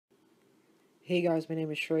Hey guys, my name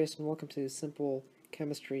is Shreyas and welcome to Simple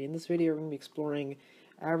Chemistry. In this video we're going to be exploring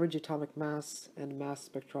average atomic mass and mass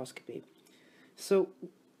spectroscopy. So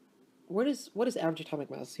what is average atomic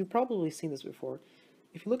mass? You've probably seen this before.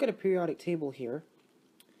 If you look at a periodic table here,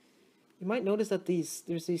 you might notice that there's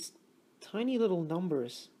these tiny little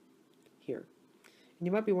numbers here. And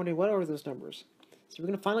you might be wondering, what are those numbers? So we're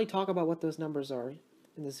going to finally talk about what those numbers are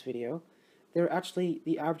in this video. They're actually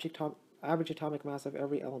the average atomic mass of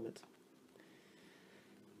every element.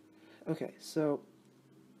 Okay, so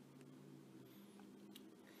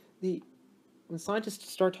when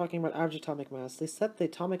scientists start talking about average atomic mass, they set the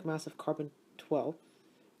atomic mass of carbon-12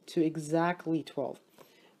 to exactly 12.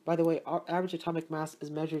 By the way, our average atomic mass is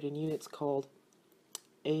measured in units called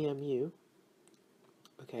AMU.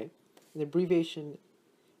 Okay, the abbreviation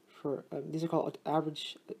for these are called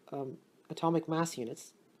average atomic mass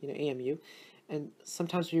units, AMU, and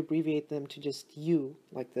sometimes we abbreviate them to just U,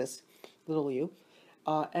 like this, little u.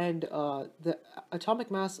 The atomic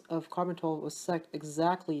mass of carbon-12 was set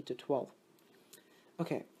exactly to 12.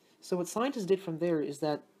 Okay, so what scientists did from there is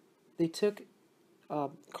that they took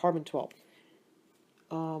carbon-12.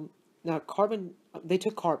 They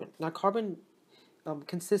took carbon. Now, carbon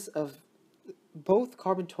consists of both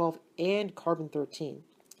carbon-12 and carbon-13,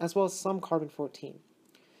 as well as some carbon-14.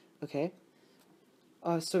 Okay,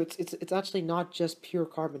 so it's actually not just pure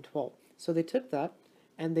carbon-12. So they took that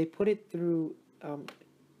and they put it through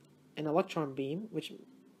an electron beam, which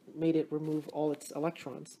made it remove all its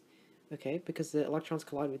electrons, okay, because the electrons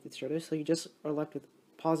collide with each other, so you just are left with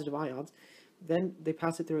positive ions. Then they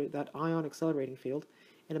pass it through that ion accelerating field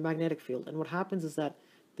and a magnetic field, and what happens is that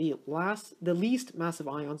the least massive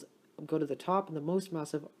ions go to the top, and the most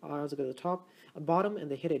massive ions go to the bottom, and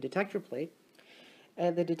they hit a detector plate,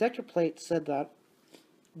 and the detector plate said that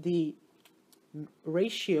the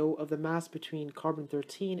ratio of the mass between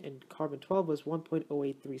carbon-13 and carbon-12 was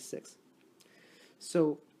 1.0836.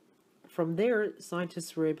 So from there,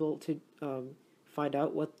 scientists were able to find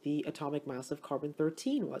out what the atomic mass of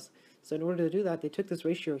carbon-13 was. So in order to do that, they took this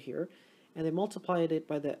ratio here, and they multiplied it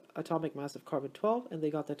by the atomic mass of carbon-12, and they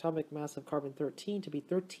got the atomic mass of carbon-13 to be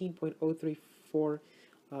 13.034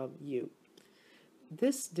 U.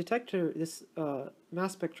 This detector, this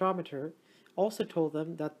mass spectrometer, also told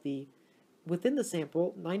them that within the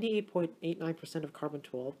sample, 98.89% of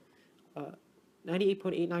carbon-12,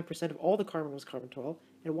 98.89% of all the carbon was carbon-12,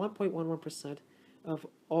 and 1.11% of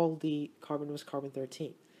all the carbon was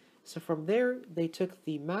carbon-13. So from there, they took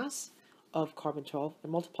the mass of carbon-12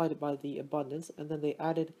 and multiplied it by the abundance, and then they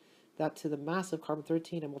added that to the mass of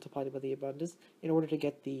carbon-13 and multiplied it by the abundance in order to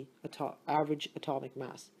get the average atomic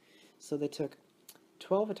mass. So they took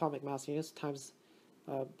 12 atomic mass units times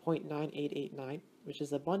 0.9889, which is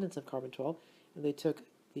the abundance of carbon-12, and they took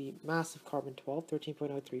the mass of carbon-12,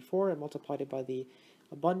 13.034, and multiplied it by the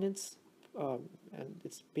abundance, and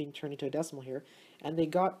it's being turned into a decimal here, and they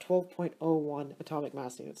got 12.01 atomic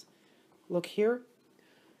mass units. Look here.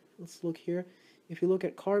 Let's look here. If you look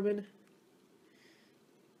at carbon,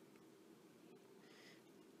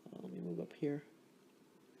 let me move up here.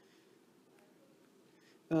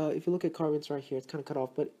 If you look at carbon, it's right here. It's kind of cut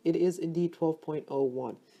off, but it is indeed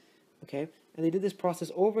 12.01. Okay, and they did this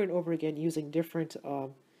process over and over again using different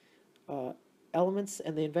elements,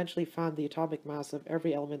 and they eventually found the atomic mass of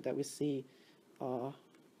every element that we see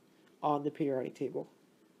on the periodic table.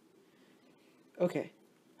 Okay,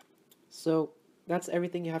 so that's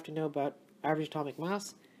everything you have to know about average atomic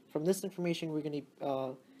mass. From this information, we're going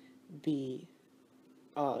to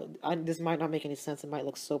this might not make any sense. It might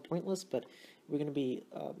look so pointless, but we're going to be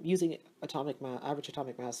using average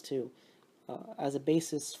atomic mass to as a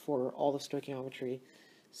basis for all of stoichiometry.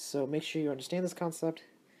 So make sure you understand this concept.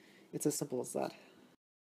 It's as simple as that.